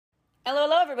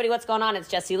Hello, everybody. What's going on? It's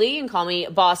Jessie Lee. You can call me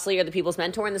Boss Lee or the People's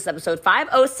Mentor, and this is episode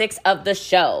 506 of the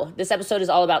show. This episode is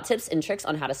all about tips and tricks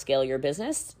on how to scale your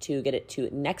business to get it to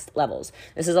next levels.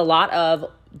 This is a lot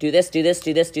of do this.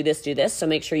 So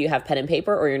make sure you have pen and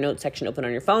paper or your notes section open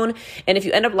on your phone. And if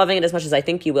you end up loving it as much as I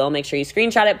think you will, make sure you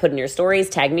screenshot it, put in your stories,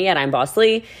 tag me at I'm Boss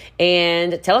Lee,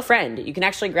 and tell a friend. You can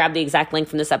actually grab the exact link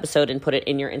from this episode and put it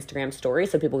in your Instagram story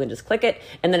so people can just click it.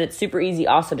 And then it's super easy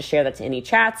also to share that to any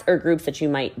chats or groups that you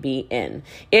might be in.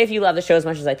 If you love the show as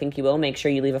much as I think you will, make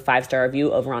sure you leave a 5-star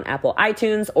review over on Apple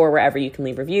iTunes or wherever you can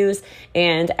leave reviews.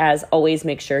 And as always,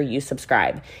 make sure you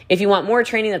subscribe. If you want more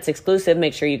training that's exclusive,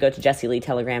 make sure you go to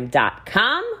JessieLeeTelegram.com.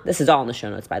 This is all in the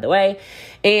show notes, by the way.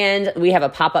 And we have a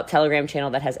pop-up Telegram channel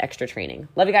that has extra training.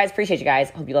 Love you guys. Appreciate you guys.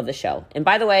 Hope you love the show. And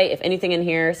by the way, if anything in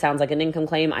here sounds like an income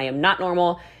claim, I am not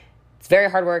normal. It's very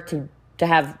hard work to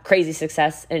have crazy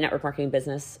success in a network marketing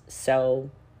business.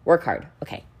 So work hard.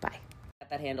 Okay, bye.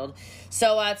 That handled.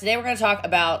 So today we're going to talk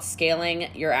about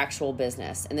scaling your actual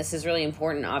business. And this is really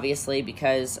important, obviously,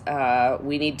 because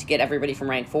we need to get everybody from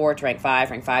rank 4 to rank 5,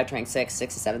 rank 5 to rank 6,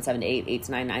 6 to 7, 7 to 8, 8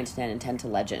 to 9, 9 to 10, and 10 to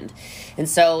legend. And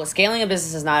so scaling a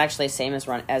business is not actually the same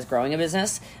as growing a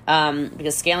business,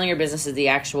 because scaling your business is the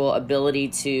actual ability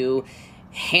to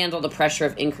handle the pressure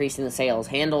of increasing the sales,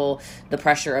 handle the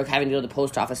pressure of having to go to the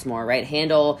post office more, right?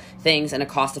 Handle things in a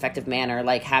cost-effective manner,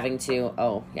 like having to,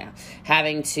 there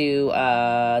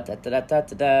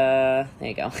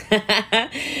you go.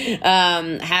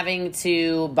 Having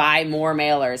to buy more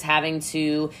mailers, having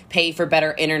to pay for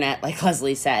better internet, like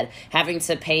Leslie said, having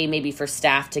to pay maybe for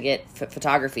staff to get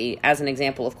photography. As an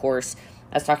example, of course,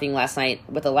 I was talking last night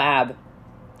with the lab.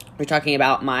 We're talking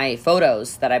about my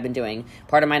photos that I've been doing.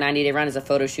 Part of my 90-day run is a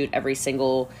photo shoot every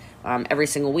single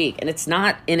week, and it's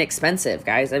not inexpensive,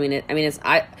 guys. I'm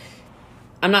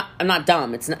not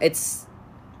dumb. It's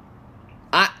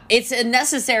a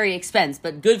necessary expense,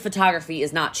 but good photography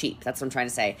is not cheap. That's what I'm trying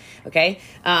to say. Okay,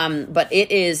 but it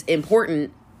is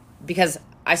important because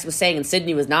I was saying, and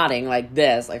Sydney was nodding like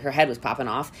this, like her head was popping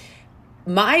off.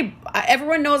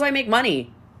 Everyone knows I make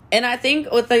money. And I think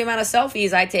with the amount of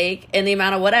selfies I take and the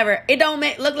amount of whatever, it don't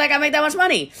look like I make that much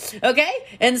money, okay?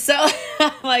 And so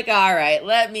I'm like, all right,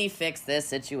 let me fix this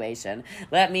situation.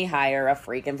 Let me hire a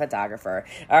freaking photographer.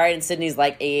 All right, and Sydney's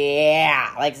like,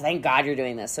 yeah, like, thank God you're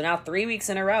doing this. So now 3 weeks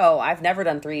in a row, I've never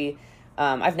done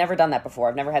that before.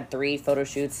 I've never had 3 photo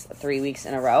shoots 3 weeks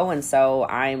in a row, and so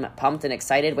I'm pumped and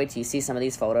excited. Wait till you see some of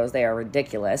these photos. They are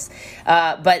ridiculous.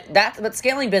 But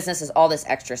scaling business is all this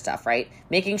extra stuff, right?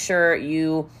 Making sure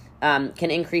you can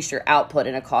increase your output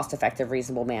in a cost-effective,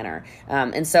 reasonable manner.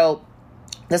 And so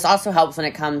this also helps when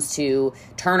it comes to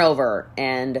turnover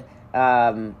and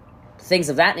things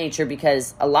of that nature,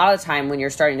 because a lot of the time when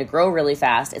you're starting to grow really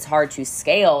fast, it's hard to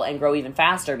scale and grow even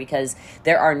faster because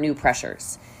there are new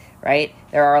pressures, right?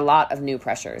 There are a lot of new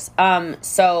pressures.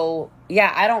 So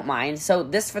yeah, I don't mind. So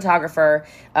this photographer,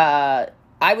 I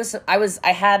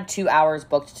had 2 hours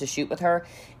booked to shoot with her,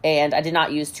 and I did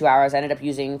not use 2 hours. I ended up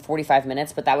using 45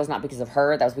 minutes, but that was not because of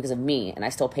her. That was because of me, and I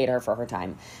still paid her for her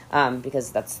time,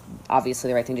 because that's obviously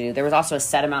the right thing to do. There was also a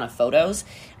set amount of photos,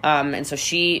 and so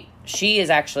she is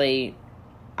actually,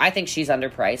 I think she's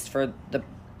underpriced for the,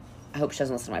 I hope she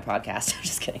doesn't listen to my podcast. I'm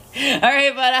just kidding. All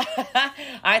right, but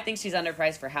I think she's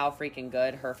underpriced for how freaking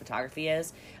good her photography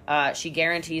is. She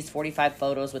guarantees 45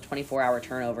 photos with 24-hour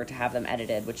turnover to have them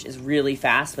edited, which is really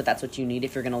fast, but that's what you need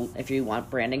if you want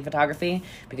branding photography,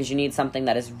 because you need something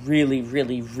that is really,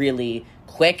 really, really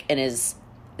quick and is,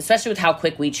 especially with how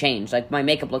quick we change. Like, my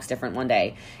makeup looks different one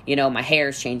day. My hair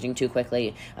is changing too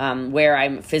quickly. Where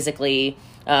I'm physically,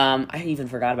 I even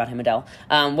forgot about him, Adele.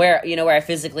 Where I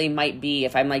physically might be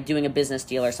if I'm like doing a business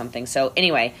deal or something. So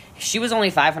anyway, she was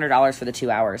only $500 for the 2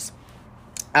 hours.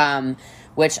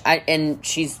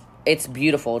 It's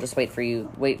beautiful. Just wait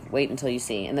until you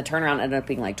see. And the turnaround ended up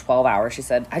being like 12 hours. She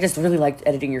said, I just really liked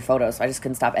editing your photos, so I just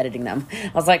couldn't stop editing them.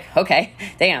 I was like, okay,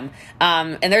 damn.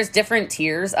 And there's different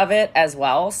tiers of it as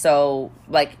well. So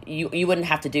like you wouldn't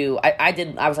have to do, I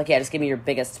was like, yeah, just give me your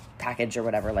biggest package or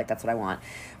whatever. Like, that's what I want.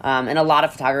 And a lot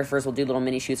of photographers will do little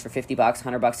mini shoots for $50,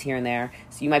 $100 here and there.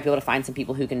 So you might be able to find some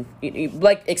people who can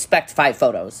like expect 5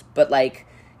 photos, but like,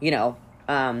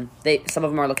 some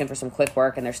of them are looking for some quick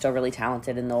work and they're still really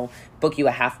talented, and they'll book you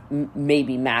a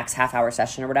maybe max half-hour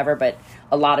session or whatever. But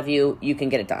a lot of you can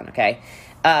get it done. Okay.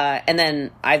 And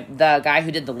then the guy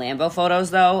who did the Lambo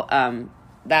photos though,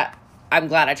 that I'm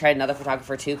glad I tried another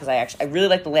photographer too, because I really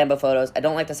like the Lambo photos. I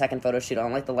don't like the second photo shoot. I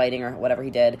don't like the lighting or whatever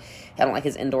he did. I don't like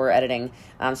his indoor editing.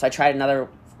 So I tried another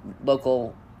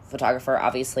local photographer,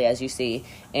 obviously, as you see,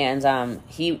 and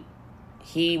he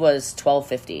was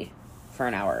 $12.50 for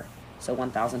an hour. So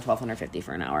 1,250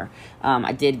 for an hour.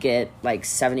 I did get like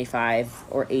 75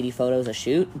 or 80 photos a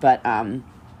shoot, but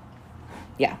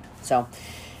yeah. So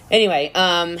anyway,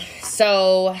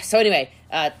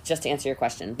 just to answer your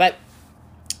question, but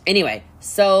anyway,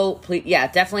 so please, yeah,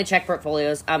 definitely check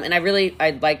portfolios. And I really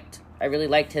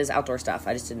liked his outdoor stuff.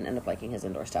 I just didn't end up liking his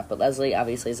indoor stuff. But Leslie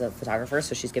obviously is a photographer,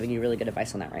 so she's giving you really good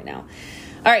advice on that right now.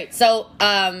 All right, so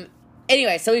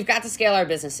anyway, so we've got to scale our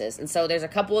businesses. And so there's a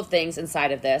couple of things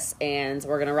inside of this, and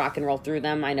we're going to rock and roll through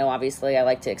them. I know, obviously, I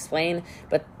like to explain,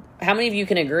 but how many of you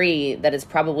can agree that it's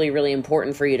probably really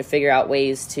important for you to figure out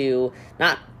ways to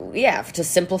to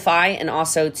simplify and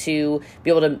also to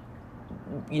be able to,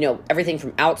 everything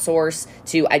from outsource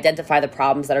to identify the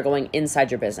problems that are going inside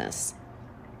your business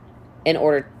in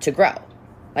order to grow?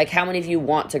 Like, how many of you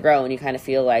want to grow and you kind of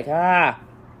feel like, right?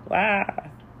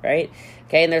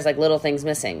 Okay, and there's like little things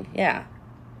missing. Yeah,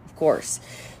 of course.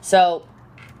 So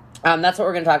that's what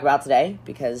we're going to talk about today,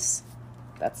 because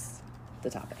that's the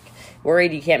topic.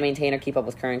 Worried you can't maintain or keep up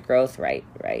with current growth. Right.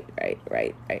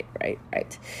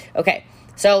 Okay,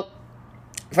 so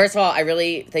first of all, I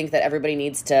really think that everybody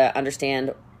needs to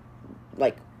understand,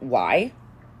 like, why,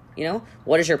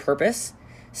 what is your purpose?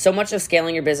 So much of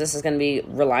scaling your business is going to be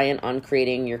reliant on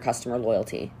creating your customer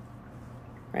loyalty,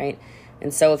 right?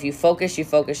 And so if you focus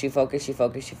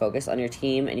on your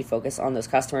team, and you focus on those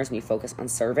customers, and you focus on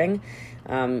serving,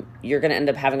 you're going to end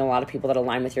up having a lot of people that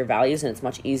align with your values, and it's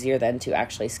much easier then to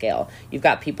actually scale. You've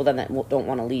got people then that don't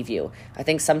want to leave you. I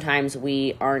think sometimes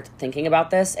we aren't thinking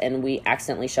about this, and we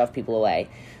accidentally shove people away.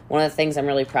 One of the things I'm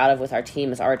really proud of with our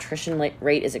team is our attrition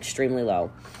rate is extremely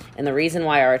low. And the reason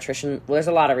why there's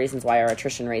a lot of reasons why our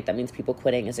attrition rate, that means people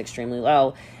quitting, is extremely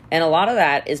low. And a lot of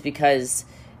that is because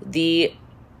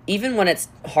even when it's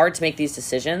hard to make these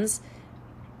decisions,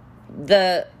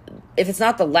 if it's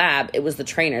not the lab, it was the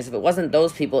trainers. If it wasn't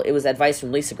those people, it was advice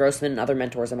from Lisa Grossman and other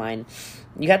mentors of mine.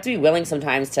 You have to be willing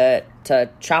sometimes to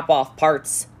chop off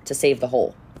parts to save the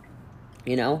whole,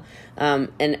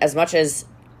 and as much as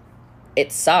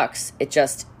it sucks,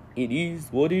 it is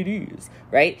what it is,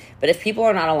 right? But if people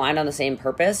are not aligned on the same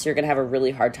purpose, you're going to have a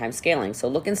really hard time scaling. So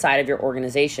look inside of your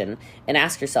organization and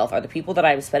ask yourself, are the people that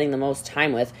I'm spending the most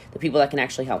time with the people that can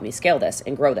actually help me scale this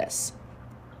and grow this?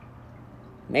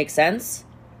 Make sense?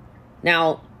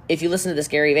 Now, if you listen to this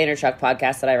Gary Vaynerchuk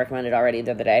podcast that I recommended already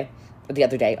the other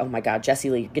day, oh my God, Jesse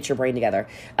Lee, get your brain together.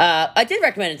 I did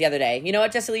recommend it the other day. You know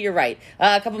what, Jesse Lee, you're right.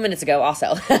 A couple minutes ago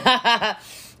also.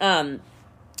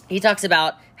 He talks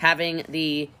about having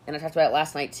and I talked about it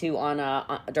last night too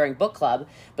during book club,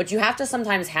 but you have to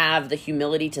sometimes have the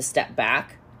humility to step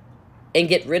back and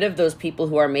get rid of those people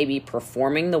who are maybe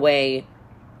performing the way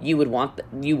you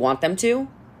want them to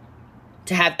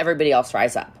have everybody else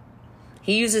rise up.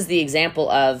 He uses the example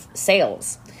of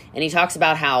sales, and he talks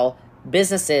about how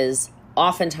businesses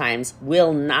oftentimes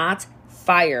will not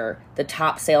fire the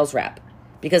top sales rep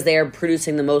because they are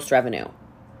producing the most revenue.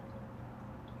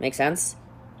 Make sense?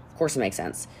 Of course it makes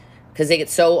sense, because they get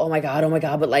so, oh my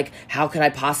God, but like, how could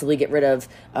I possibly get rid of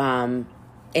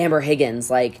Amber Higgins?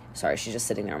 Like, sorry, she's just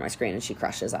sitting there on my screen and she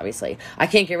crushes, obviously. I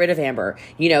can't get rid of Amber.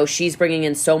 She's bringing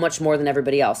in so much more than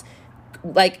everybody else.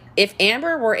 Like, if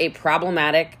Amber were a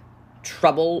problematic,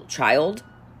 trouble child,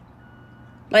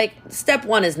 like, step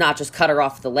one is not just cut her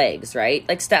off the legs, right?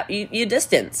 Like, you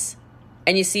distance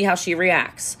and you see how she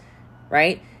reacts,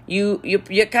 right? You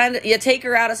take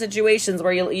her out of situations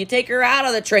where you take her out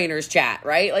of the trainer's chat,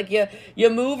 right? Like, you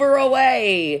move her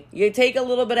away. You take a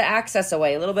little bit of access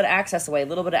away.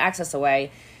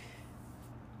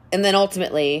 And then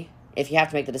ultimately, if you have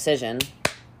to make the decision,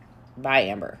 buy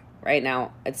Amber. Right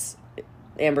now,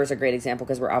 Amber's a great example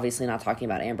because we're obviously not talking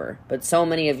about Amber. But so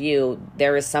many of you,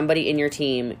 there is somebody in your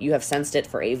team, you have sensed it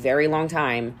for a very long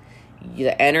time.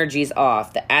 The energy's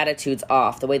off, the attitude's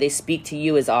off, the way they speak to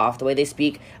you is off, the way they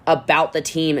speak about the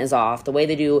team is off, the way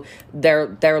they do their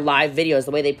live videos,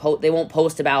 the way they won't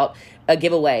post about a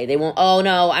giveaway. They won't, oh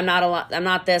no, I'm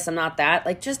not this, I'm not that.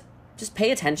 Like, just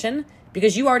pay attention,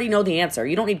 because you already know the answer.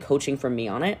 You don't need coaching from me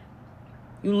on it.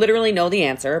 You literally know the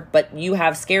answer, but you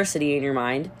have scarcity in your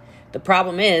mind. The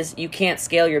problem is you can't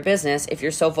scale your business if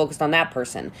you're so focused on that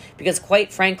person, because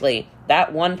quite frankly,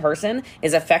 that one person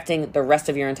is affecting the rest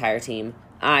of your entire team.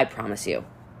 I promise you.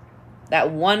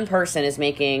 That one person is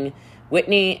making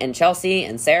Whitney and Chelsea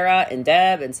and Sarah and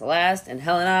Deb and Celeste and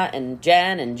Helena and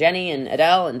Jen and Jenny and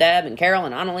Adele and Deb and Carol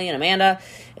and Annalie and Amanda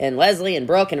and Leslie and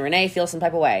Brooke and Renee feel some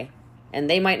type of way. And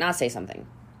they might not say something,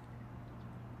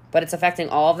 but it's affecting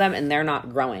all of them, and they're not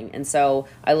growing. And so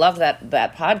I love that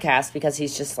podcast, because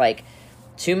he's just like,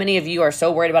 Too many of you are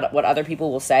so worried about what other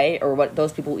people will say, or what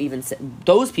those people will even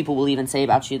say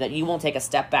about you, that you won't take a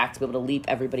step back to be able to leap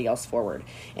everybody else forward.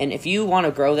 And if you want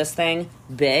to grow this thing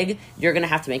big, you're going to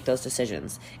have to make those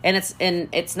decisions. And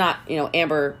it's not,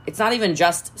 Amber, it's not even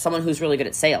just someone who's really good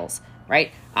at sales,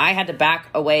 right? I had to back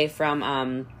away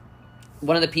from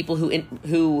one of the people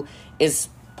who is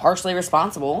partially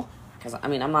responsible, because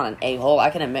I'm not an a-hole, I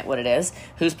can admit what it is,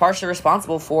 who's partially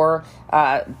responsible for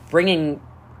bringing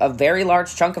a very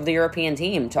large chunk of the European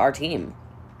team to our team,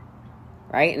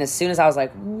 right? And as soon as I was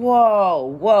like,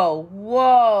 whoa,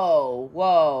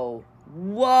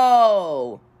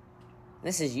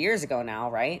 this is years ago now,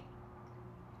 right?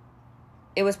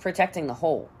 It was protecting the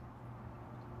whole.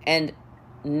 And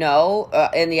some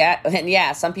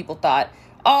people thought,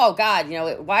 oh God,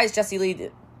 why is Jesse Lee?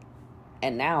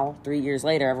 And now, 3 years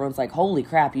later, everyone's like, holy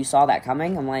crap, you saw that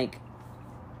coming? I'm like,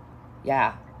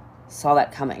 yeah, saw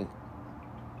that coming.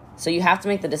 So you have to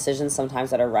make the decisions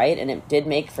sometimes that are right, and it did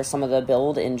make for some of the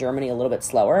build in Germany a little bit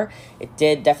slower. It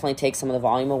did definitely take some of the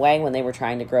volume away when they were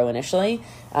trying to grow initially,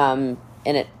 and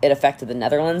it affected the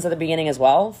Netherlands at the beginning as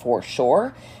well, for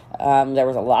sure. There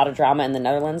was a lot of drama in the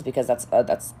Netherlands because that's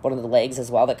one of the legs as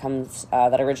well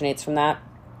that originates from that.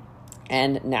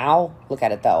 And now, look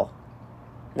at it though.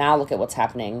 Now look at what's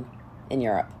happening in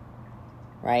Europe,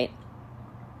 right?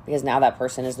 Because now that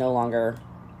person is no longer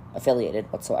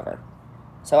affiliated whatsoever.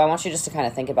 So I want you just to kind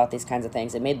of think about these kinds of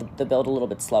things. It made the build a little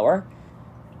bit slower,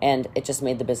 and it just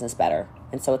made the business better.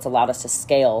 And so it's allowed us to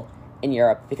scale in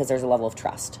Europe because there's a level of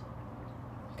trust.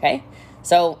 Okay?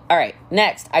 So, all right,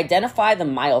 next, identify the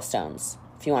milestones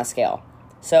if you want to scale.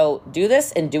 So do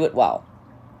this and do it well,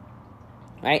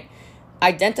 right?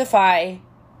 Identify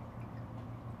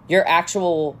your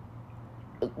actual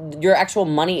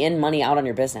money in, money out on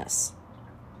your business,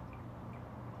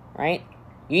 right?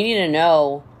 You need to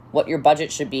know what your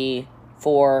budget should be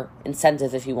for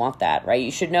incentives if you want that, right?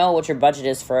 You should know what your budget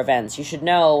is for events. You should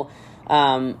know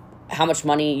how much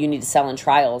money you need to sell in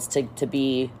trials to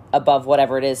be above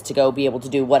whatever it is to go be able to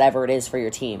do whatever it is for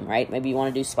your team, right? Maybe you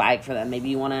want to do swag for them. Maybe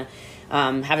you want to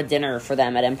have a dinner for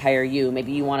them at Empire U.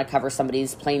 Maybe you want to cover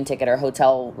somebody's plane ticket or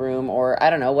hotel room, or I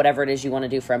don't know, whatever it is you want to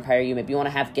do for Empire U. Maybe you want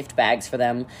to have gift bags for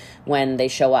them when they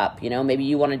show up. Maybe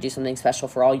you want to do something special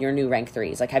for all your new rank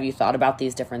 3s. Like, have you thought about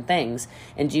these different things?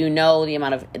 And do you know the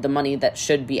amount of the money that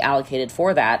should be allocated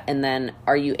for that? And then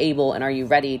are you able and are you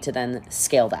ready to then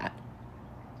scale that?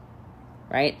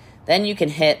 Right? Then you can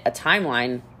hit a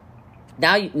timeline.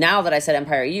 Now that I said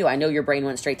Empire U, I know your brain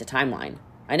went straight to timeline.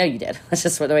 I know you did. That's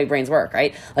just the way brains work,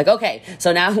 right? Like, okay,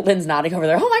 so now Lynn's nodding over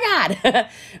there. Oh my God,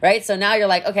 right? So now you're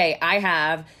like, okay, I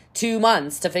have 2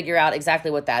 months to figure out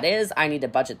exactly what that is. I need to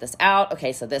budget this out.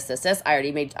 Okay, so this.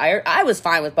 I was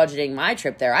fine with budgeting my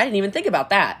trip there. I didn't even think about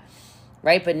that,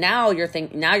 right? But now you're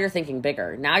thinking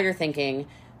bigger. Now you're thinking,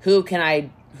 who can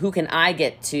I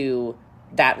get to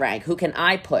that rank? Who can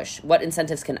I push? What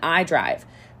incentives can I drive,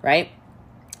 right?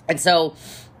 And so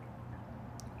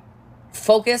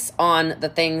focus on the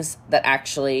things that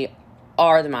actually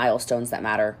are the milestones that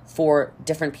matter for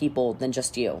different people than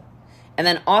just you. And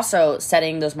then also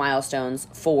setting those milestones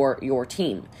for your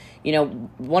team.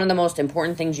 One of the most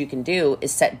important things you can do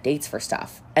is set dates for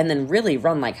stuff and then really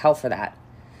run like hell for that.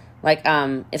 Like,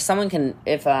 if somebody can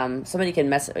it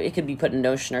could be put in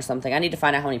Notion or something. I need to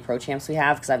find out how many pro champs we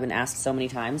have because I've been asked so many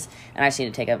times, and I just need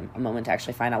to take a moment to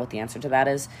actually find out what the answer to that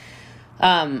is.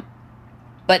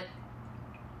 But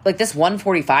like this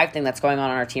 145 thing that's going on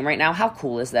our team right now, how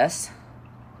cool is this?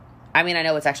 I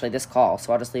know it's actually this call,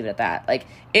 so I'll just leave it at that. Like,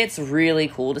 it's really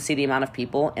cool to see the amount of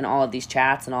people in all of these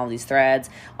chats and all of these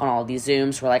threads, on all of these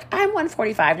Zooms who are like, I'm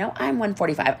 145, no, I'm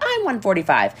 145, I'm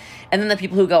 145. And then the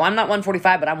people who go, I'm not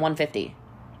 145, but I'm 150.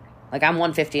 Like, I'm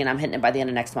 150 and I'm hitting it by the end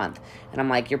of next month. And I'm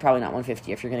like, you're probably not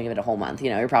 150 if you're going to give it a whole month.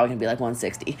 You're probably going to be like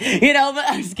 160, but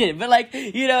I'm just kidding. But like,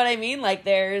 you know what I mean? Like,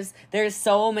 there's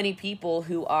so many people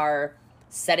who are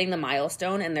setting the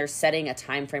milestone and they're setting a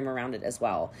time frame around it as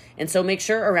well. And so make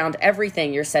sure around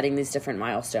everything you're setting these different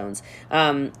milestones.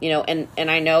 And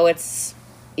I know it's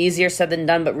easier said than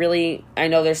done, but really, I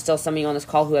know there's still some of you on this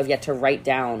call who have yet to write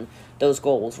down those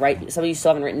goals, right? Some of you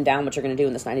still haven't written down what you're going to do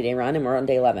in this 90-day run, and we're on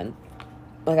day 11.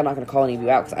 Like, I'm not going to call any of you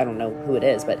out because I don't know who it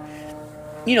is, but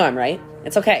I'm right.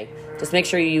 It's okay. Just make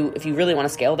sure if you really want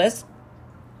to scale this,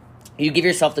 you give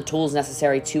yourself the tools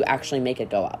necessary to actually make it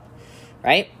go up,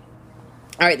 right?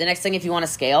 All right, the next thing if you want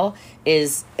to scale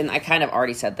is, and I kind of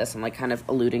already said this, I'm like kind of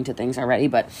alluding to things already,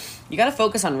 but you got to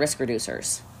focus on risk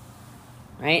reducers,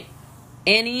 right?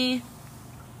 Any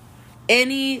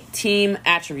team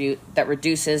attribute that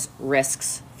reduces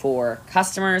risks for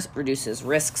customers, reduces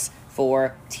risks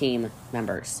for team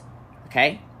members,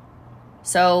 okay?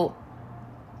 So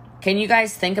can you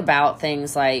guys think about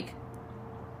things like,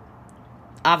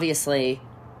 obviously,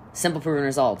 simple proven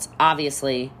results,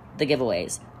 obviously the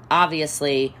giveaways,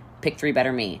 obviously pick 3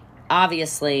 better me,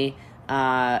 obviously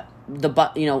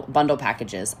bundle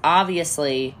packages,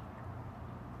 obviously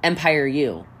Empire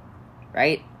U,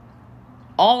 right?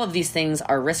 All of these things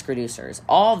are risk reducers.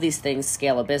 All of these things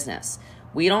scale a business.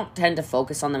 We don't tend to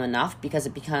focus on them enough because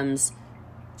it becomes,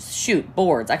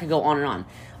 boards. I could go on and on.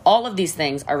 All of these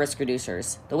things are risk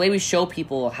reducers. The way we show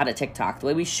people how to TikTok, the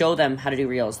way we show them how to do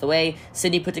Reels, the way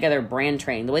Sydney put together brand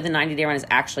train, the way the 90-day run is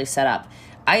actually set up.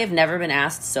 I have never been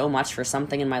asked so much for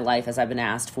something in my life as I've been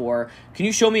asked for, can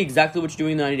you show me exactly what you're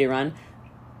doing in the 90-day run?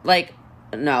 Like,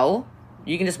 no.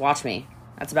 You can just watch me.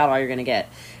 That's about all you're going to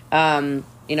get.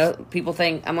 People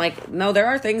think, I'm like, no, there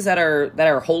are things that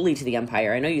are holy to the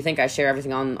Empire. I know you think I share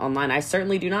everything online. I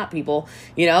certainly do not, people.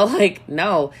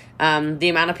 No. The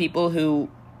amount of people who,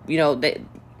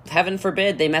 heaven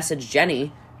forbid, they message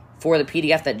Jenny for the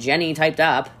PDF that Jenny typed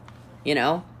up.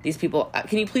 These people,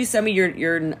 can you please send me your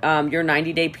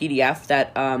 90-day PDF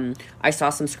that I saw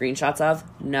some screenshots of?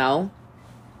 No,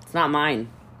 it's not mine.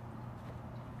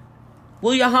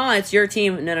 Well, it's your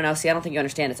team. No. See, I don't think you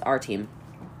understand. It's our team.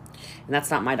 And that's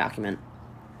not my document.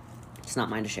 It's not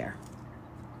mine to share.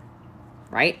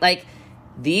 Right? Like,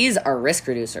 these are risk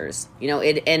reducers.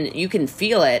 And you can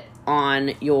feel it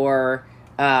on your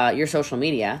social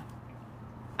media.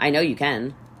 I know you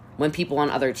can. When people on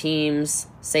other teams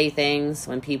say things,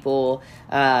 when people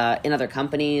in other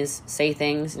companies say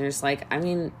things, and you're just like,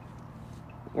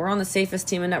 we're on the safest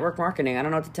team in network marketing. I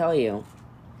don't know what to tell you.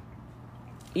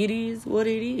 It is what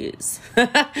it is.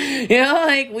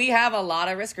 We have a lot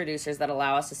of risk reducers that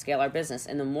allow us to scale our business.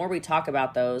 And the more we talk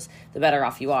about those, the better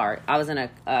off you are. I was in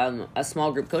a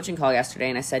small group coaching call yesterday,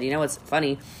 and I said, what's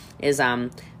funny is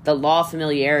the law of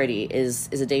familiarity is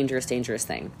a dangerous, dangerous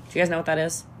thing. Do you guys know what that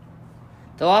is?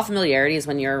 The law of familiarity is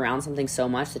when you're around something so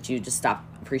much that you just stop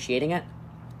appreciating it.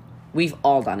 We've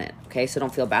all done it, okay? So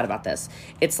don't feel bad about this.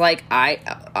 It's like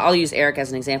I'll use Eric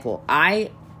as an example.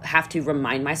 I have to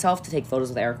remind myself to take photos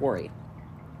with Eric Worre.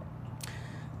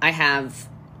 I have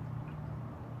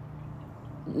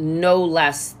no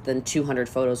less than 200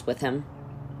 photos with him,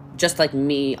 just like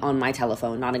me on my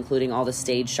telephone, not including all the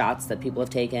stage shots that people have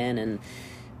taken and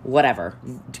whatever,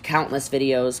 countless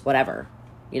videos, whatever.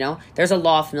 There's a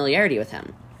law of familiarity with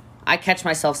him. I catch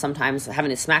myself sometimes having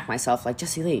to smack myself like,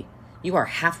 Jesse Lee, you are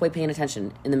halfway paying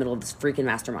attention in the middle of this freaking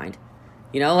mastermind.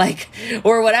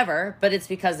 Or whatever, but it's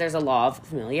because there's a law of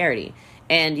familiarity.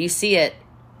 And you see it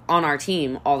on our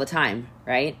team all the time,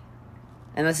 right?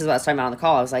 And this is what I was talking about on the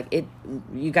call. I was like,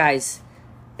 you guys,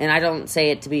 and I don't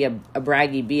say it to be a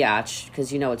braggy biatch,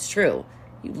 because it's true.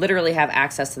 You literally have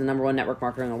access to the number 1 network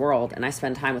marketer in the world, and I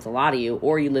spend time with a lot of you,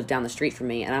 or you live down the street from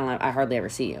me, and I hardly ever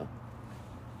see you,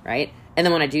 right? And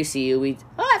then when I do see you,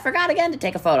 I forgot again to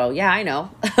take a photo. Yeah, I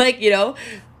know.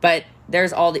 But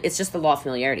there's it's just the law of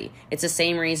familiarity. It's the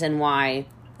same reason why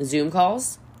Zoom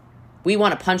calls, we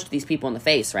want to punch these people in the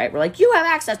face, right? We're like, you have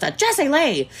access to Jesse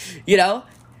Lee,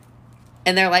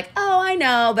 And they're like, oh, I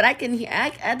know, but I can,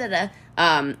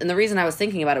 and the reason I was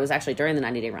thinking about it was actually during the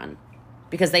 90-day run,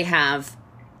 because they have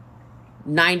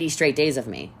 90 straight days of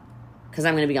me, because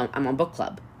I'm on book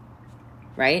club,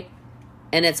 right?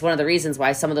 And it's one of the reasons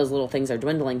why some of those little things are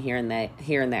dwindling here and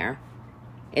there.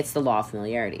 It's the law of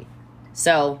familiarity.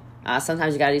 So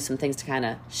sometimes you got to do some things to kind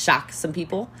of shock some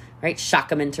people, right? Shock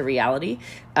them into reality.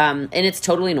 And it's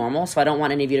totally normal. So I don't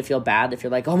want any of you to feel bad if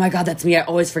you're like, oh my God, that's me. I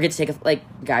always forget to take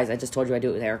guys, I just told you I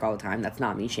do it with Eric all the time. That's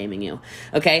not me shaming you.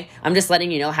 Okay. I'm just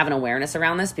letting you know, have an awareness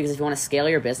around this, because if you want to scale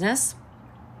your business,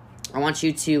 I want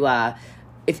you to,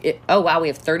 oh wow, we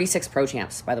have 36 pro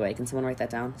champs, by the way. Can someone write that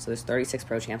down? So there's 36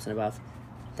 pro champs and above.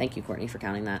 Thank you, Courtney, for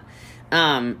counting that.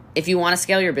 If you want to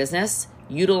scale your business,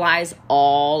 utilize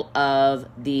all of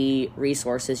the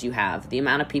resources you have. The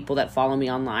amount of people that follow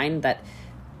me online, that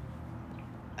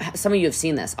some of you have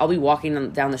seen this. I'll be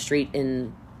walking down the street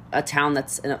in a town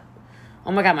that's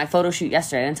oh my God, my photo shoot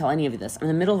yesterday. I didn't tell any of you this. I'm in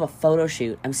the middle of a photo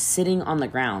shoot. I'm sitting on the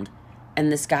ground,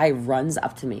 and this guy runs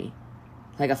up to me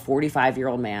like a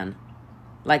 45-year-old man.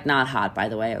 Like, not hot, by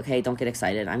the way, okay? Don't get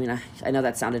excited. I know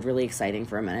that sounded really exciting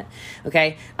for a minute,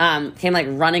 okay?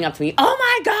 Came, running up to me. Oh,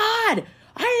 my God!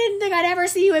 I didn't think I'd ever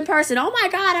see you in person. Oh, my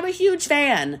God, I'm a huge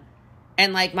fan.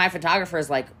 And, my photographer is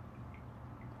like,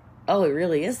 oh, it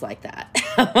really is like that.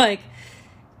 I'm like,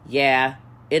 yeah,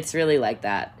 it's really like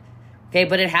that. Okay,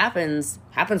 but it happens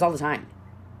all the time,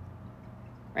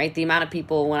 right? The amount of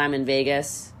people when I'm in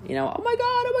Vegas, oh, my God, oh, my God,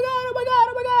 oh, my God,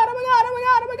 oh, my God, oh, my God, oh, my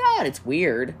God, oh, my God. It's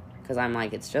weird. Because I'm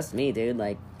like, it's just me, dude.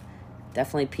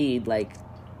 Definitely peed,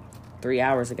 3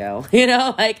 hours ago,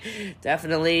 like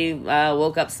definitely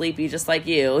woke up sleepy just like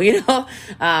you,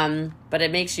 but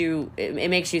it makes you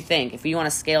think, if you want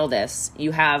to scale this,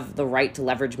 you have the right to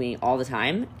leverage me all the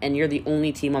time, and you're the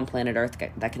only team on planet Earth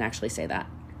that can actually say that.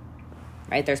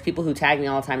 Right? There's people who tag me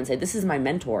all the time and say, this is my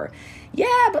mentor.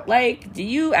 Yeah, but do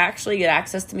you actually get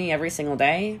access to me every single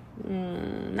day?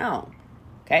 No.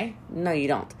 Okay? No, you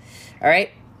don't. All right?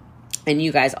 And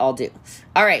you guys all do.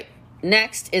 All right.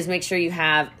 Next is make sure you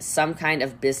have some kind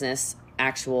of business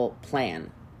actual plan.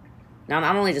 Now,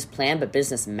 not only just plan, but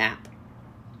business map.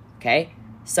 Okay?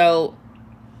 So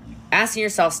asking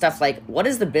yourself stuff like, what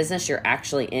is the business you're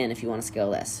actually in if you want to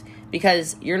scale this?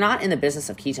 Because you're not in the business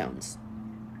of ketones.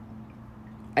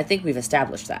 I think we've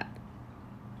established that,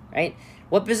 right?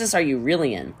 What business are you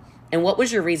really in? And what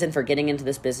was your reason for getting into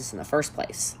this business in the first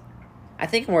place? I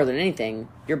think more than anything,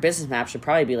 your business map should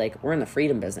probably be like, we're in the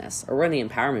freedom business, or we're in the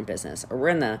empowerment business, or we're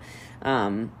in the,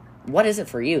 what is it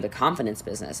for you? The confidence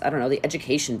business. I don't know, the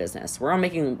education business. We're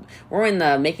in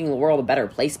the making the world a better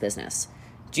place business.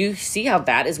 Do you see how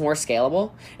that is more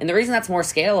scalable? And the reason that's more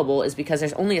scalable is because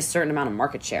there's only a certain amount of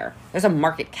market share. There's a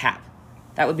market cap.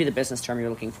 That would be the business term you're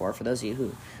looking for those of you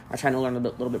who are trying to learn a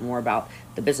little bit more about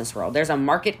the business world. There's a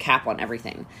market cap on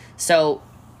everything. So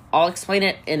I'll explain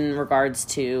it in regards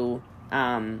to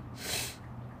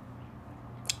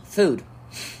food,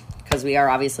 because we are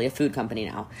obviously a food company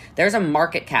now. There's a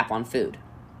market cap on food.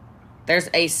 There's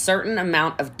a certain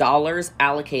amount of dollars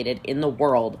allocated in the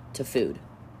world to food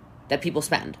that people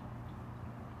spend.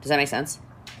 Does that make sense?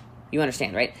 You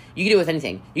understand, right? You can do it with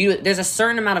anything. There's a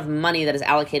certain amount of money that is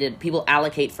allocated. People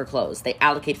allocate for clothes. They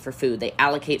allocate for food. They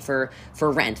allocate for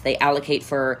rent. They allocate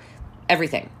for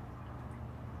everything,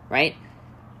 right?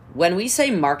 When we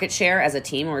say market share as a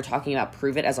team, when we're talking about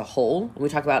Prove It as a whole, when we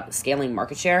talk about scaling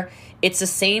market share, it's the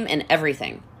same in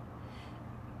everything.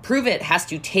 Prove It has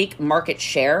to take market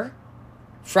share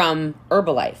from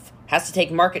Herbalife, has to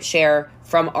take market share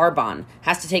from Arbonne,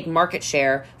 has to take market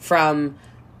share from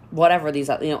whatever these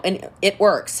are, and It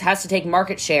Works has to take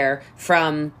market share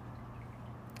from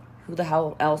who the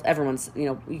hell else, everyone's,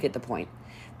 you get the point.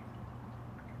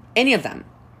 Any of them.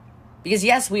 Because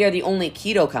yes, we are the only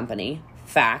keto company,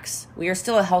 facts, we are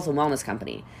still a health and wellness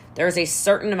company. There is a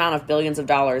certain amount of billions of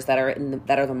dollars that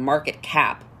are the market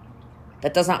cap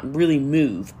that does not really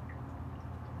move,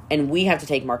 and we have to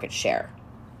take market share.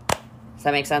 Does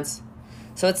that make sense?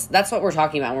 So that's what we're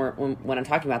talking about when I'm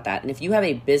talking about that. And if you have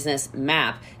a business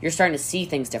map, you're starting to see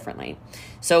things differently.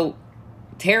 So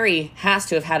Terry has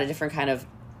to have had a different kind of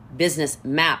business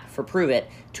map for Prove It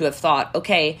to have thought,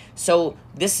 okay, so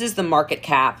this is the market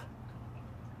cap.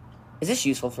 Is this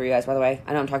useful for you guys, by the way?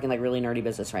 I know I'm talking like really nerdy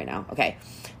business right now. Okay.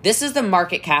 This is the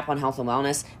market cap on health and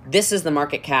wellness. This is the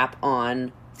market cap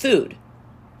on food.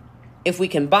 If we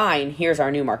combine, here's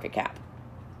our new market cap.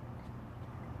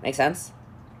 Make sense?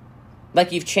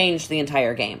 Like you've changed the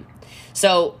entire game.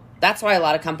 So that's why a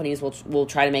lot of companies will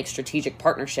try to make strategic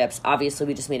partnerships. Obviously,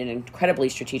 we just made an incredibly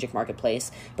strategic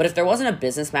marketplace. But if there wasn't a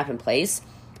business map in place,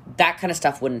 that kind of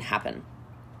stuff wouldn't happen.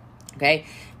 Okay?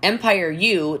 Empire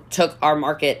U took our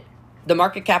market. The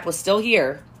market cap was still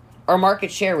here. Our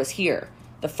market share was here.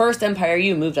 The first Empire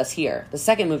U moved us here. The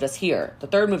second moved us here. The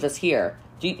third moved us here.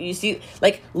 Do you see,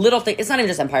 like, little things? It's not even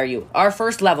just Empire U. Our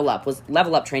first level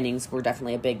up trainings were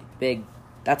definitely a big,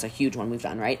 that's a huge one we've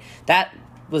done, right? That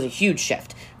was a huge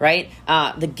shift, right?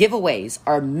 The giveaways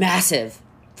are massive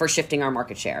for shifting our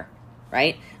market share,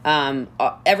 right?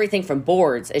 Everything from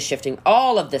boards is shifting,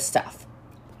 all of this stuff.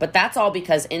 But that's all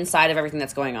because inside of everything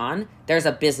that's going on, there's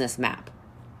a business map.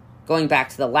 Going back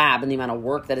to the lab and the amount of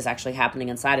work that is actually happening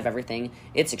inside of everything,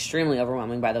 it's extremely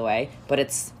overwhelming, by the way. But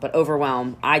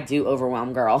overwhelm. I do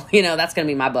overwhelm, girl. That's going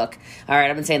to be my book. All right,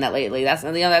 I've been saying that lately. There's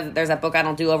that book, I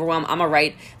Don't Do Overwhelm. I'm going to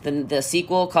write the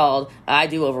sequel called I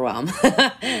Do Overwhelm.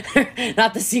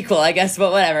 Not the sequel, I guess,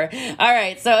 but whatever. All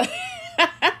right, so, all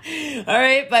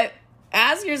right, but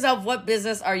ask yourself, what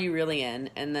business are you really in?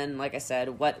 And then, like I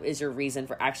said, what is your reason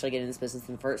for actually getting in this business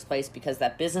in the first place? Because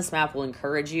that business map will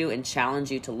encourage you and challenge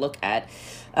you to look at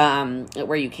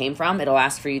where you came from. It'll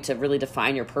ask for you to really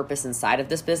define your purpose inside of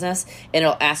this business. And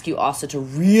it'll ask you also to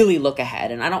really look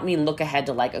ahead. And I don't mean look ahead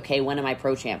to like, okay, when am I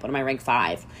pro champ? When am I rank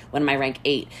 5? When am I rank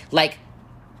 8? Like,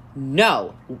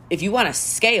 no. If you want to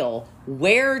scale,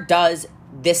 where does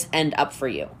this end up for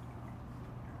you?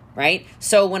 Right?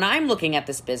 So when I'm looking at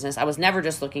this business, I was never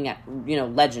just looking at,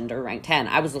 legend or rank 10.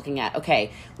 I was looking at,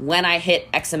 okay, when I hit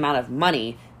X amount of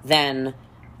money, then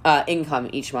income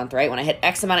each month, right? When I hit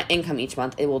X amount of income each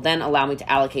month, it will then allow me to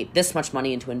allocate this much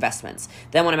money into investments.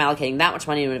 Then when I'm allocating that much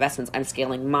money into investments, I'm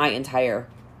scaling my entire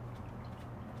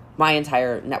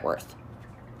net worth.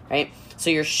 right? So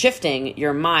you're shifting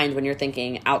your mind when you're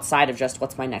thinking outside of just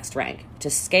what's my next rank. To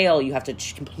scale, you have to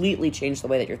completely change the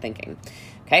way that you're thinking,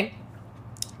 okay?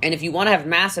 And if you want to have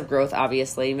massive growth,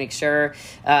 obviously, make sure,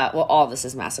 all of this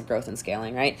is massive growth and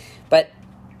scaling, right? But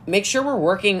make sure we're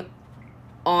working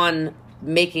on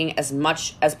making as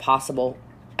much as possible,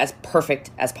 as perfect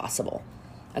as possible,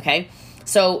 okay?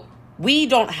 So we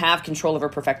don't have control over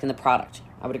perfecting the product.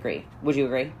 I would agree. Would you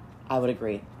agree? I would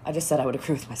agree. I just said I would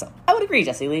agree with myself. I would agree,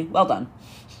 Jessie Lee. Well done.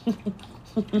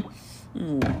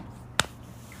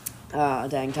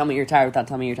 Dang, tell me you're tired without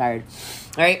telling me you're tired.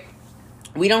 All right?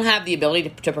 We don't have the ability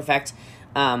to perfect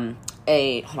hold on,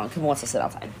 come on, wants to sit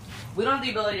outside. We don't have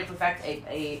the ability to perfect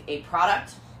a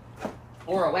product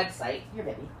or a website. Here,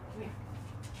 baby. Come here.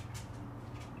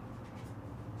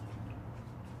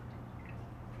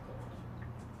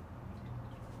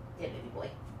 Yeah, baby boy.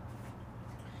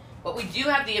 But we do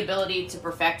have the ability to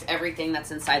perfect everything that's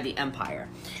inside the empire.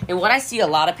 And what I see a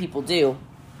lot of people do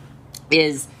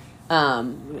is, let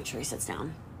me make sure he sits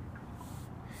down.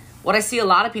 What I see a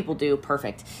lot of people do,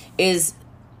 perfect, is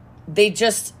they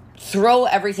just throw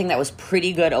everything that was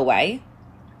pretty good away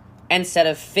instead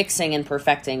of fixing and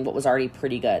perfecting what was already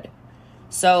pretty good.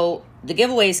 So the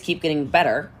giveaways keep getting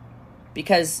better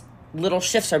because little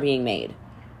shifts are being made,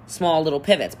 small little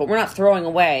pivots, but we're not throwing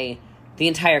away the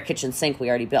entire kitchen sink we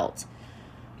already built,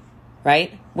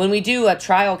 right? When we do a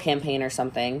trial campaign or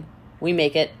something, we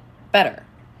make it better.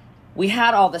 We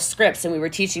had all the scripts and we were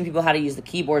teaching people how to use the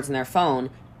keyboards in their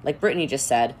phone. Like Brittany just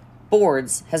said,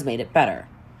 boards has made it better,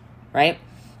 right?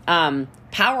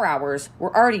 Power hours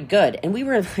were already good. And we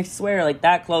were, I swear, like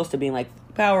that close to being like,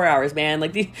 power hours, man.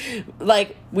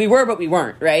 Like we were, but we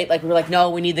weren't, right? Like we were like, no,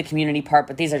 we need the community part,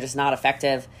 but these are just not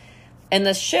effective. And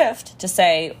the shift to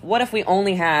say, what if we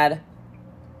only had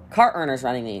cart earners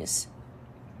running these,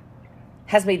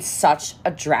 has made such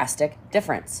a drastic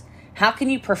difference. How can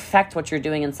you perfect what you're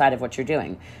doing inside of what you're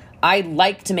doing? I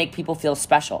like to make people feel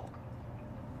special,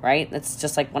 right? That's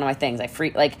just like one of my things.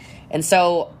 And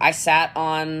so I sat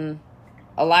on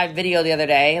a live video the other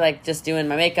day, like just doing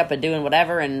my makeup and doing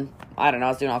whatever. And I don't know, I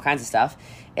was doing all kinds of stuff.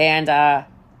 And I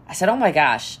said, oh my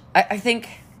gosh, I think,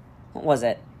 what was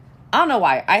it? I don't know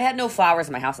why. I had no flowers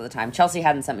in my house at the time. Chelsea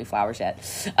hadn't sent me flowers yet.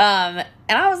 And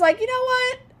I was like, you know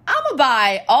what? I'm going to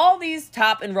buy all these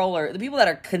top enrollers, the people that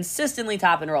are consistently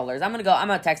top enrollers. I'm going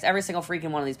to text every single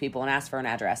freaking one of these people and ask for an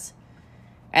address.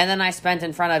 And then I spent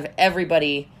in front of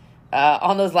everybody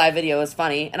on those live videos,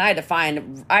 funny. And I had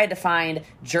to find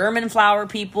German flower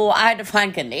people. I had to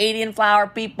find Canadian flower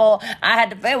people.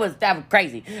 That was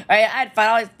crazy. Right? I had to find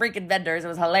all these freaking vendors. It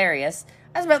was hilarious.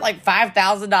 I spent like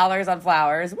 $5,000 on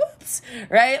flowers. Whoops.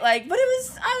 Right? I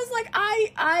was like,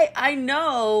 I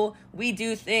know we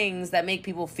do things that make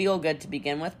people feel good to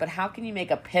begin with, but how can you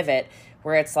make a pivot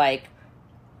where it's like,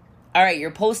 all right,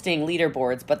 you're posting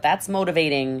leaderboards, but that's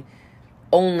motivating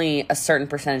only a certain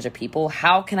percentage of people.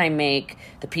 How can I make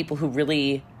the people who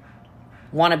really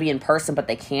want to be in person, but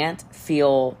they can't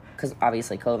feel, because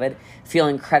obviously COVID, feel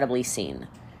incredibly seen?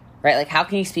 Right? Like, how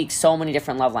can you speak so many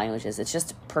different love languages? It's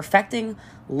just perfecting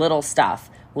little stuff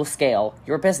will scale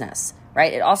your business,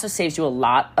 right? It also saves you a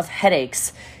lot of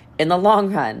headaches in the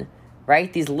long run,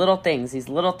 right? These little things. And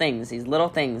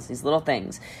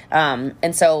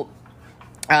so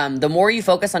the more you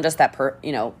focus on just that,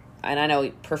 and I know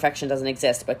perfection doesn't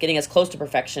exist, but getting as close to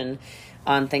perfection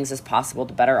on things as possible,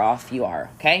 the better off you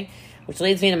are, okay? Which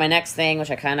leads me to my next thing,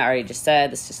 which I kind of already just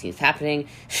said. This just keeps happening,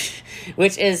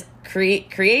 which is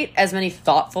create as many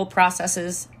thoughtful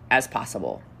processes as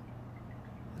possible.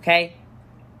 Okay?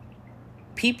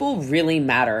 People really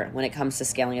matter when it comes to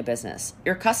scaling a business.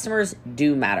 Your customers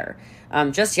do matter.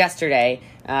 Just yesterday,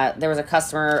 there was a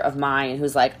customer of mine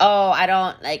who's like, oh, I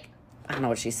don't know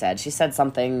what she said. She said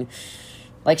something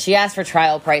like she asked for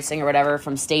trial pricing or whatever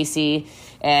from Stacy.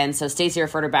 And so Stacy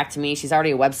referred her back to me. She's already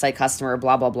a website customer,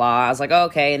 blah, blah, blah. I was like, oh,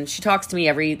 okay. And she talks to me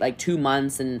every 2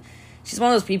 months. And she's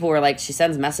one of those people where she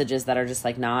sends messages that are just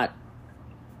not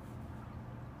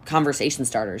conversation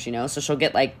starters, So she'll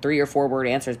get 3 or 4 word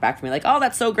answers back from me like, oh,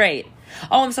 that's so great.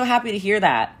 Oh, I'm so happy to hear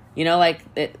that.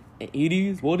 It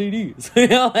is what it is.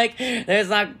 There's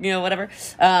not, whatever.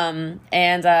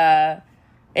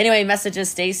 Anyway, messages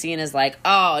Stacy and is like,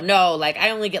 oh no, I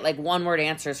only get 1 word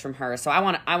answers from her. So I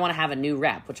want to have a new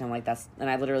rep, which I'm like, and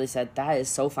I literally said, that is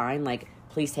so fine.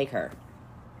 Please take her.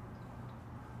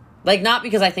 Not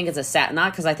because I think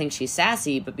not because I think she's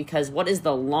sassy, but because what is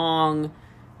the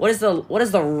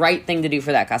right thing to do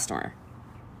for that customer?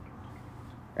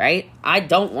 Right? I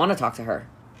don't want to talk to her.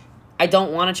 I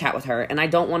don't want to chat with her, and I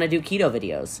don't want to do keto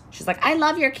videos. She's like, I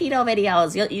love your keto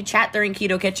videos. You chat during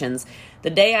Keto Kitchens.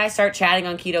 The day I start chatting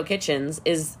on Keto Kitchens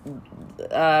is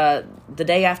the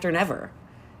day after never,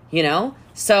 you know?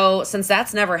 So since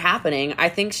that's never happening, I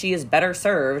think she is better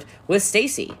served with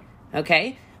Stacy,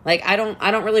 okay? Like, I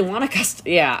don't really want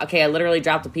to I literally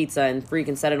dropped a pizza and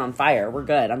freaking set it on fire. We're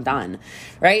good. I'm done.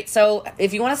 Right? So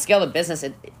if you want to scale the business,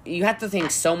 you have to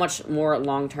think so much more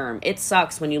long term. It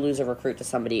sucks when you lose a recruit to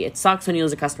somebody. It sucks when you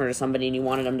lose a customer to somebody and you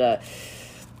wanted them to,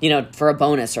 you know, for a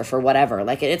bonus or for whatever.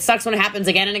 Like, it sucks when it happens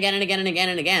again and again and again and again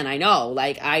and again. I know.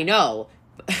 Like, I know.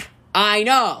 I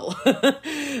know.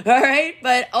 All right?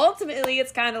 But ultimately,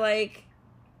 it's kind of like,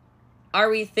 are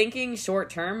we thinking short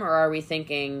term, or are we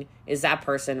thinking, is that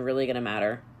person really going to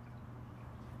matter?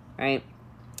 Right?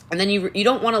 And then you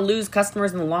don't want to lose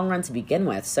customers in the long run to begin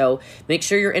with. So make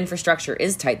sure your infrastructure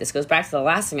is tight. This goes back to the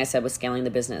last thing I said with scaling the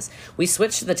business. We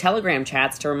switched to the Telegram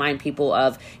chats to remind people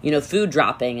of, you know, food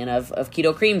dropping and of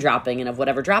keto cream dropping and of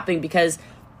whatever dropping, because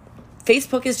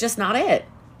Facebook is just not it.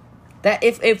 That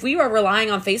if we are relying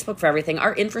on Facebook for everything,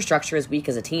 our infrastructure is weak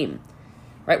as a team.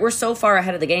 Right? We're so far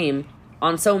ahead of the game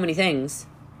on so many things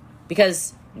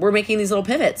because we're making these little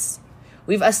pivots.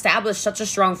 We've established such a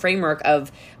strong framework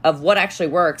of what actually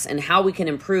works and how we can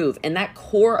improve. And that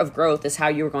core of growth is how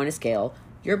you're going to scale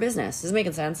your business. Is this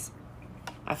making sense?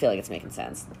 I feel like it's making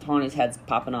sense. Tawny's head's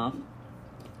popping off.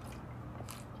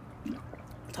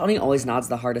 Tawny always nods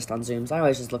the hardest on Zooms. I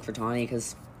always just look for Tawny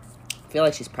because I feel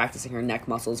like she's practicing her neck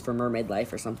muscles for mermaid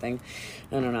life or something.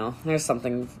 I don't know. There's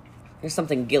something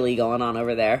gilly going on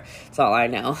over there. That's all I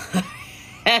know.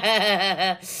 All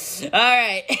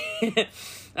right.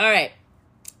 All right.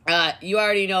 You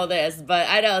already know this, but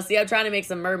I know. See, I'm trying to make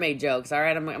some mermaid jokes. All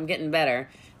right. I'm getting better.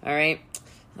 All right.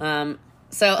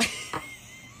 So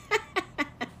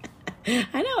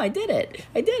I know I did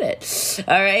it.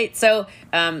 All right. So,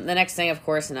 the next thing, of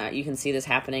course, and you can see this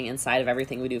happening inside of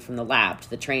everything we do, from the lab to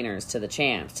the trainers, to the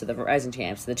champs, to the Verizon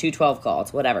champs, to the 212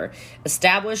 calls, whatever.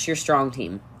 Establish your strong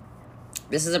team.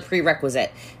 This is a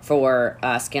prerequisite for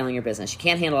scaling your business. You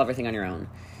can't handle everything on your own.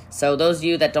 So those of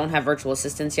you that don't have virtual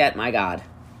assistants yet, my God,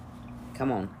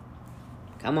 come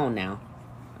on now.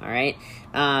 All right.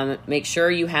 Make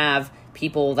sure you have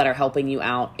people that are helping you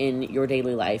out in your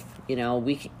daily life. You know,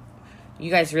 you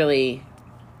guys really,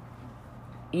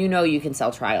 you know, you can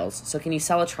sell trials. So can you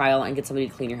sell a trial and get somebody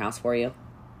to clean your house for you?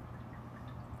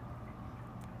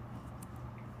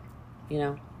 You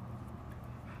know,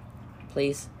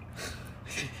 please.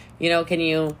 You know, can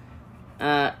you,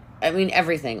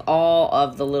 everything, all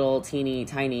of the little teeny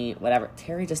tiny, whatever.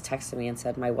 Terry just texted me and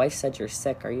said, my wife said you're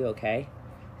sick. Are you okay?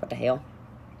 What the hell?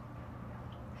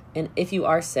 And if you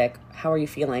are sick, how are you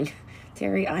feeling?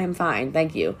 Terry, I am fine.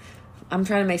 Thank you. I'm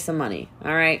trying to make some money.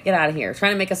 All right. Get out of here.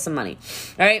 Trying to make us some money.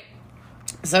 All right.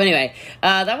 So anyway,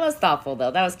 that was thoughtful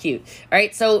though. That was cute. All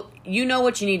right. So you know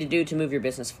what you need to do to move your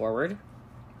business forward.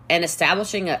 And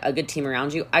establishing a good team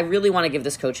around you. I really want to give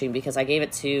this coaching because I gave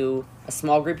it to a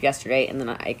small group yesterday, and then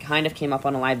I kind of came up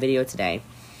on a live video today.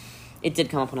 It did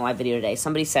come up on a live video today.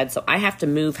 Somebody said, so I have to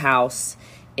move house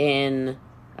in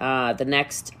the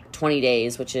next 20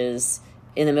 days, which is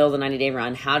in the middle of the 90-day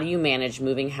run. How do you manage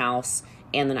moving house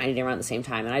and the 90-day run at the same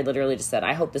time? And I literally just said,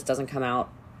 I hope this doesn't come out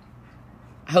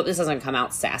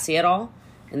sassy at all.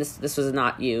 And this was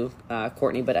not you,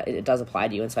 Courtney, but it does apply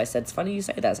to you. And so I said, it's funny you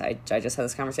say this. I just had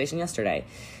this conversation yesterday.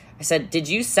 I said, did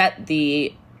you set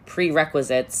the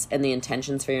prerequisites and the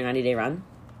intentions for your 90-day run?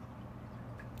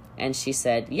 And she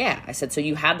said, yeah. I said, so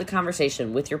you had the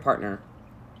conversation with your partner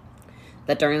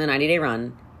that during the 90-day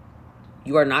run,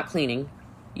 you are not cleaning,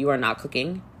 you are not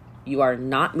cooking, you are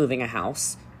not moving a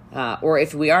house, or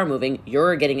if we are moving,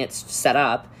 you're getting it set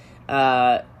up.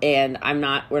 And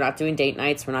we're not doing date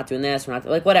nights. We're not doing this. We're not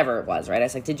like whatever it was, right? I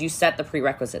was like, did you set the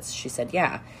prerequisites? She said,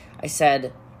 yeah. I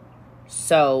said,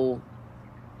 so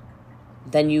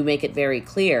then you make it very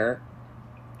clear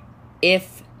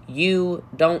if you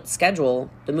don't schedule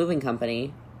the moving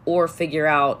company or figure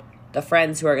out the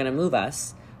friends who are going to move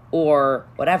us or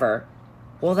whatever,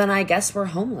 well, then I guess we're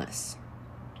homeless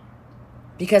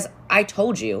because I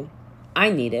told you I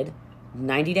needed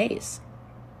 90 days.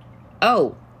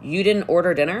 Oh, you didn't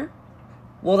order dinner?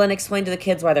 Well, then explain to the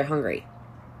kids why they're hungry.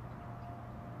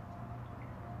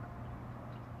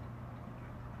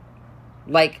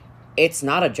 Like, it's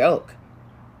not a joke.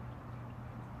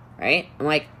 Right? I'm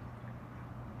like,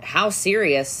 how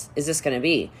serious is this going to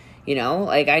be? You know,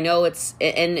 like I know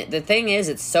and the thing is,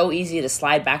 it's so easy to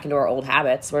slide back into our old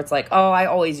habits where it's like, oh, I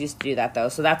always used to do that though.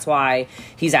 So that's why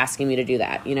he's asking me to do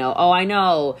that. You know, oh, I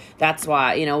know that's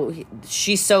why, you know,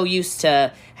 she's so used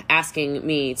to asking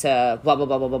me to blah, blah,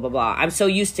 blah, blah, blah, blah, blah. I'm so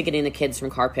used to getting the kids from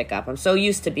car pickup. I'm so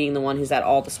used to being the one who's at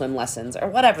all the swim lessons or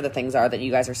whatever the things are that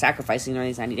you guys are sacrificing during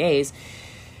these 90 days.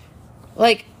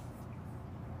 Like,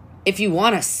 if you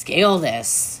want to scale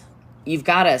this, you've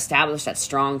got to establish that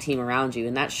strong team around you.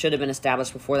 And that should have been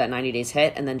established before that 90 days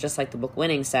hit. And then just like the book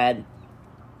Winning said,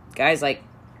 guys, like,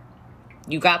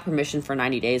 you got permission for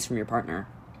 90 days from your partner.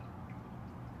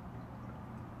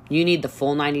 You need the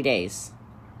full 90 days.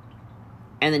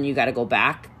 And then you got to go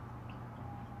back.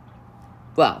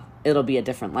 Well, it'll be a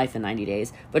different life in 90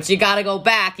 days. But you got to go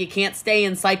back. You can't stay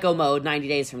in psycho mode 90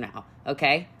 days from now.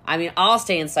 Okay? I mean, I'll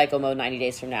stay in psycho mode 90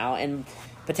 days from now and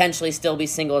potentially still be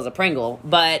single as a Pringle.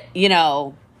 But, you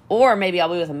know, or maybe I'll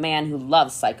be with a man who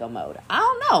loves psycho mode. I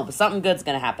don't know. But something good's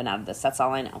going to happen out of this. That's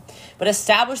all I know. But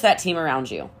establish that team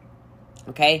around you.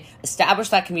 Okay? Establish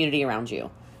that community around you.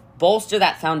 Bolster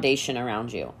that foundation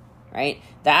around you. Right?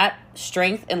 That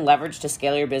strength and leverage to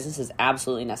scale your business is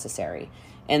absolutely necessary.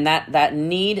 And that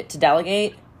need to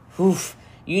delegate, you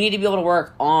need to be able to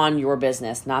work on your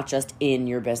business, not just in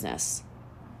your business.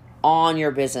 On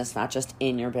your business, not just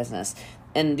in your business.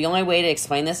 And the only way to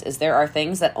explain this is there are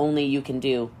things that only you can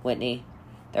do, Whitney.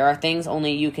 There are things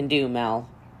only you can do, Mel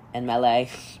and Melee.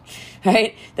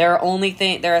 Right? There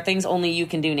are things only you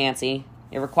can do, Nancy.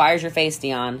 It requires your face,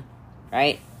 Dion.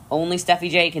 Right? Only Steffi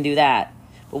J can do that.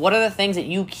 But what are the things that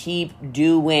you keep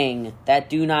doing that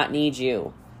do not need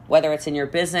you? Whether it's in your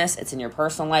business, it's in your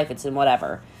personal life, it's in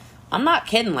whatever. I'm not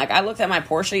kidding. Like, I looked at my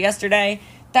Porsche yesterday.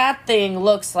 That thing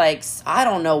looks like, I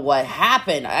don't know what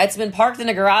happened. It's been parked in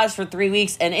a garage for 3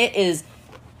 weeks, and it is,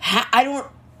 I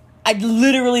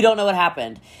literally don't know what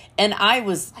happened. And I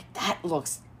was like, that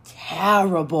looks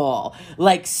terrible.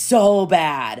 Like, so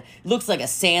bad. Looks like a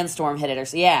sandstorm hit it,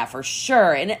 or yeah, for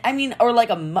sure. And I mean, or like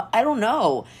I don't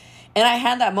know. And I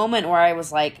had that moment where I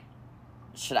was like,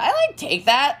 should I, like, take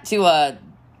that to a,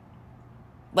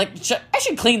 like, I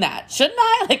should clean that, shouldn't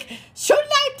I? Like,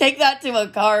 shouldn't I take that to a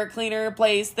car cleaner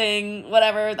place thing,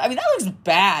 whatever? I mean, that looks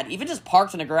bad. Even just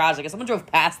parked in a garage. Like, if someone drove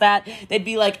past that, they'd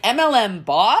be like, MLM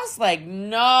boss? Like,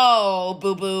 no,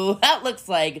 boo-boo. That looks,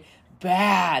 like,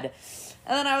 bad.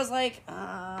 And then I was like,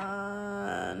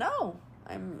 no.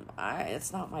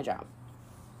 It's not my job.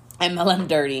 MLM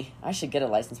dirty. I should get a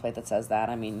license plate that says that.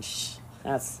 I mean,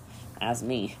 that's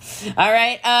me. All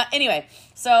right. Anyway,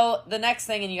 so the next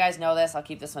thing, and you guys know this, I'll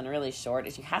keep this one really short,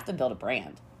 is you have to build a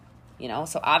brand. You know,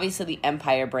 so obviously the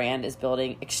Empire brand is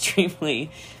building extremely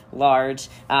large.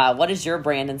 What is your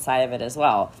brand inside of it as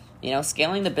well? You know,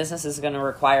 scaling the business is going to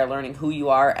require learning who you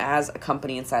are as a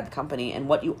company inside the company and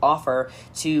what you offer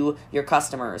to your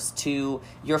customers, to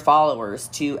your followers,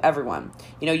 to everyone.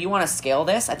 You know, you want to scale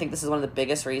this. I think this is one of the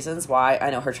biggest reasons why, I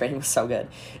know her training was so good.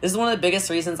 This is one of the biggest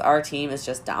reasons our team is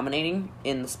just dominating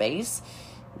in the space.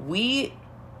 We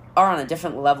are on a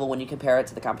different level when you compare it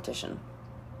to the competition,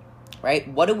 right?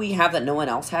 What do we have that no one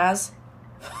else has?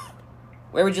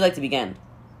 Where would you like to begin?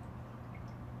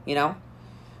 You know?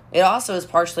 It also is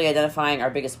partially identifying our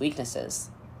biggest weaknesses,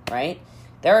 right?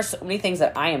 There are so many things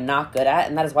that I am not good at,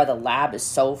 and that is why the lab is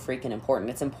so freaking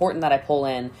important. It's important that I pull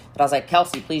in, that I was like,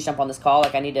 Kelsey, please jump on this call.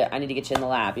 Like, I need to get you in the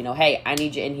lab. You know, hey, I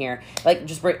need you in here. Like,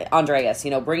 just bring Andreas,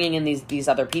 you know, bringing in these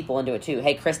other people into it too.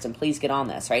 Hey, Kristen, please get on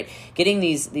this, right? Getting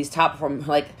these top from,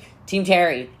 like, Team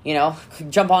Terry, you know,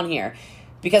 jump on here.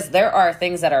 Because there are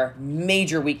things that are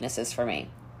major weaknesses for me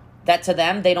that to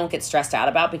them, they don't get stressed out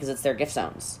about because it's their gift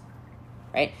zones.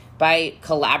 Right? By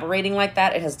collaborating like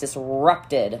that, it has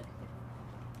disrupted.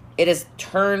 It has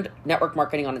turned network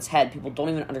marketing on its head. People don't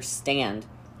even understand.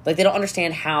 Like, they don't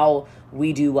understand how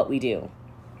we do what we do.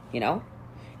 You know?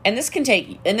 And this can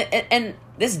take, and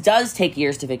this does take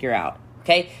years to figure out.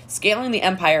 Okay? Scaling the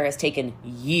Empire has taken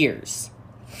years.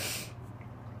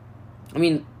 I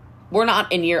mean, we're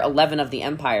not in year 11 of the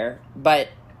Empire, but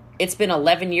it's been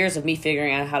 11 years of me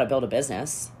figuring out how to build a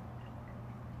business.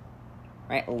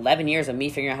 Right? 11 years of me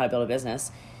figuring out how to build a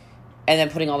business and then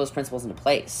putting all those principles into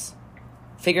place.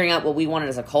 Figuring out what we wanted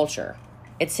as a culture.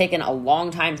 It's taken a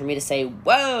long time for me to say,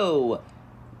 whoa,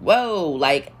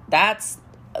 like, that's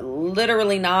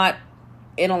literally not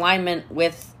in alignment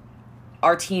with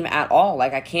our team at all.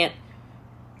 Like, I can't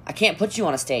put you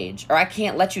on a stage, or I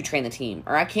can't let you train the team,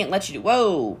 or I can't let you do,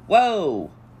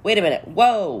 whoa, wait a minute,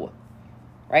 whoa.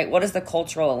 Right? What is the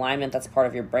cultural alignment that's part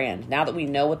of your brand? Now that we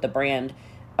know what the brand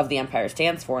of the Empire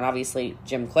stands for, and obviously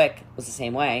Jim Click was the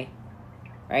same way,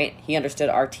 right? He understood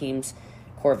our team's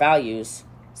core values.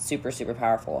 Super, super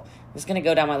powerful. I'm just going to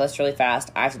go down my list really fast.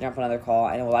 I have to jump on another call.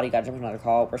 I know a lot of you got to jump on another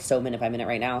call. We're so minute by minute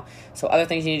right now. So other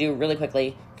things you need to do really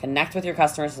quickly, connect with your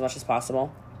customers as much as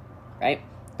possible, right?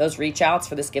 Those reach outs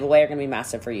for this giveaway are going to be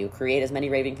massive for you. Create as many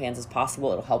raving fans as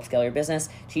possible. It'll help scale your business.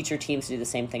 Teach your teams to do the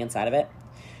same thing inside of it.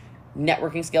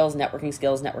 Networking skills, networking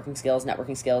skills, networking skills,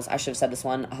 networking skills. I should have said this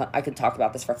one. I could talk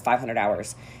about this for 500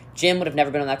 hours. Jim would have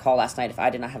never been on that call last night if I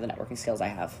did not have the networking skills I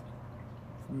have.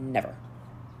 Never.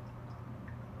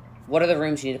 What are the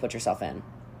rooms you need to put yourself in?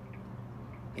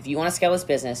 If you want to scale this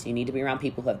business, you need to be around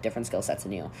people who have different skill sets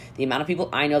than you. The amount of people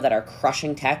I know that are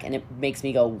crushing tech, and it makes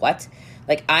me go, what?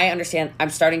 Like, I'm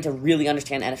starting to really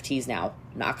understand NFTs now.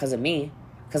 Not because of me,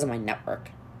 because of my network,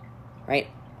 right?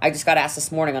 I just got asked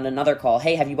this morning on another call,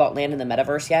 hey, have you bought land in the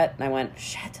metaverse yet? And I went,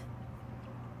 shit.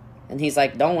 And he's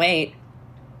like, don't wait.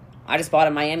 I just bought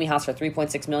a Miami house for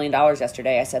 $3.6 million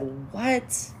yesterday. I said,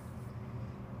 what?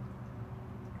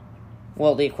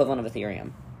 Well, the equivalent of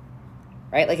Ethereum,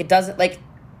 right? Like, it doesn't, like,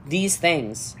 these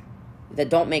things that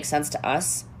don't make sense to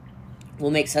us will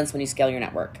make sense when you scale your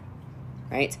network,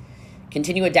 right?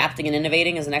 Continue adapting and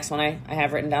innovating is the next one I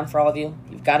have written down for all of you.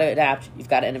 You've got to adapt. You've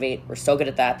got to innovate. We're so good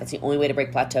at that. That's the only way to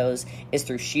break plateaus is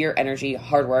through sheer energy,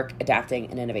 hard work, adapting,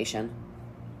 and innovation.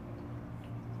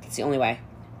 It's the only way.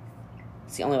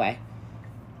 It's the only way.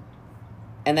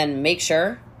 And then make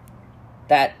sure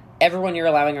that everyone you're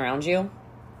allowing around you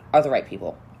are the right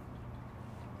people.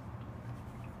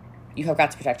 You have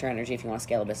got to protect your energy if you want to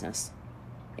scale a business.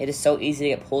 It is so easy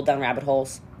to get pulled down rabbit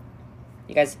holes.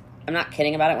 You guys, I'm not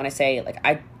kidding about it when I say, like,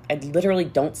 I literally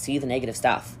don't see the negative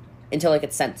stuff until it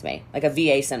gets sent to me. Like, a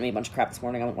VA sent me a bunch of crap this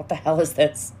morning. I went, what the hell is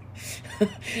this?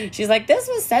 She's like, this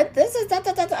was sent, this is da,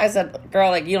 da, da, da. I said, girl,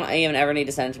 like, you don't even ever need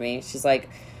to send it to me. She's like,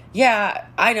 yeah,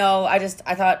 I know. I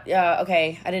thought, yeah,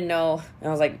 okay, I didn't know. And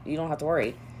I was like, you don't have to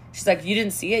worry. She's like, you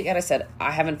didn't see it yet? I said,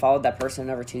 I haven't followed that person in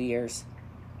over 2 years.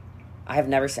 I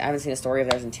haven't seen a story of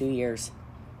theirs in 2 years.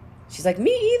 She's like,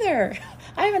 me either.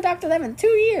 I haven't talked to them in 2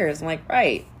 years. I'm like,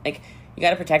 right. Like, you got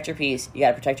to protect your peace. You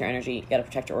got to protect your energy. You got to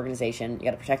protect your organization. You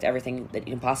got to protect everything that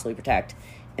you can possibly protect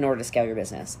in order to scale your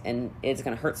business. And it's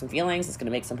going to hurt some feelings. It's going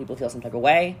to make some people feel some type of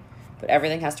way. But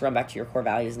everything has to run back to your core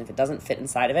values. And if it doesn't fit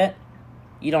inside of it,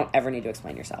 you don't ever need to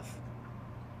explain yourself.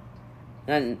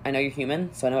 And I know you're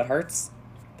human, so I know it hurts.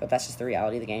 But that's just the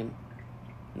reality of the game.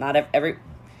 Not every...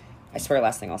 I swear,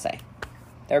 last thing I'll say.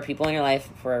 There are people in your life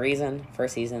for a reason, for a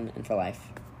season, and for life.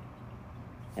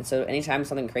 And so anytime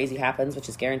something crazy happens, which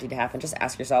is guaranteed to happen, just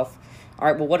ask yourself, all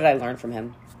right, well, what did I learn from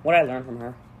him? What did I learn from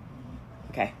her?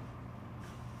 Okay.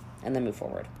 And then move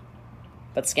forward.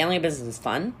 But scaling a business is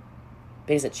fun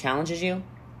because it challenges you.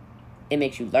 It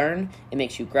makes you learn. It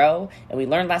makes you grow. And we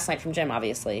learned last night from Jim,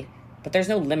 obviously. But there's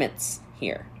no limits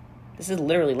here. This is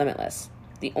literally limitless.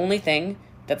 The only thing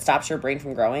that stops your brain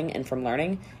from growing and from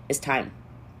learning is time.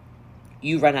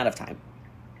 You run out of time.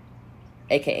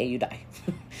 AKA you die.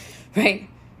 Right?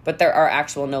 But there are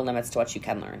actual no limits to what you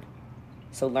can learn.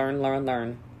 So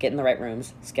learn. Get in the right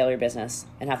rooms. Scale your business.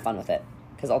 And have fun with it.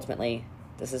 Because ultimately,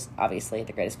 this is obviously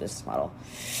the greatest business model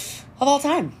of all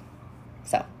time.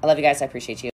 So, I love you guys. I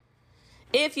appreciate you.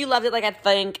 If you loved it like I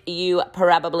think you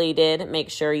probably did, make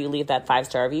sure you leave that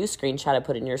 5-star review, screenshot it,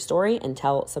 put it in your story, and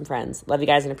tell some friends. Love you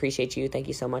guys and appreciate you. Thank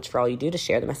you so much for all you do to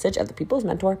share the message of the People's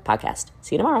Mentor podcast.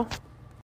 See you tomorrow.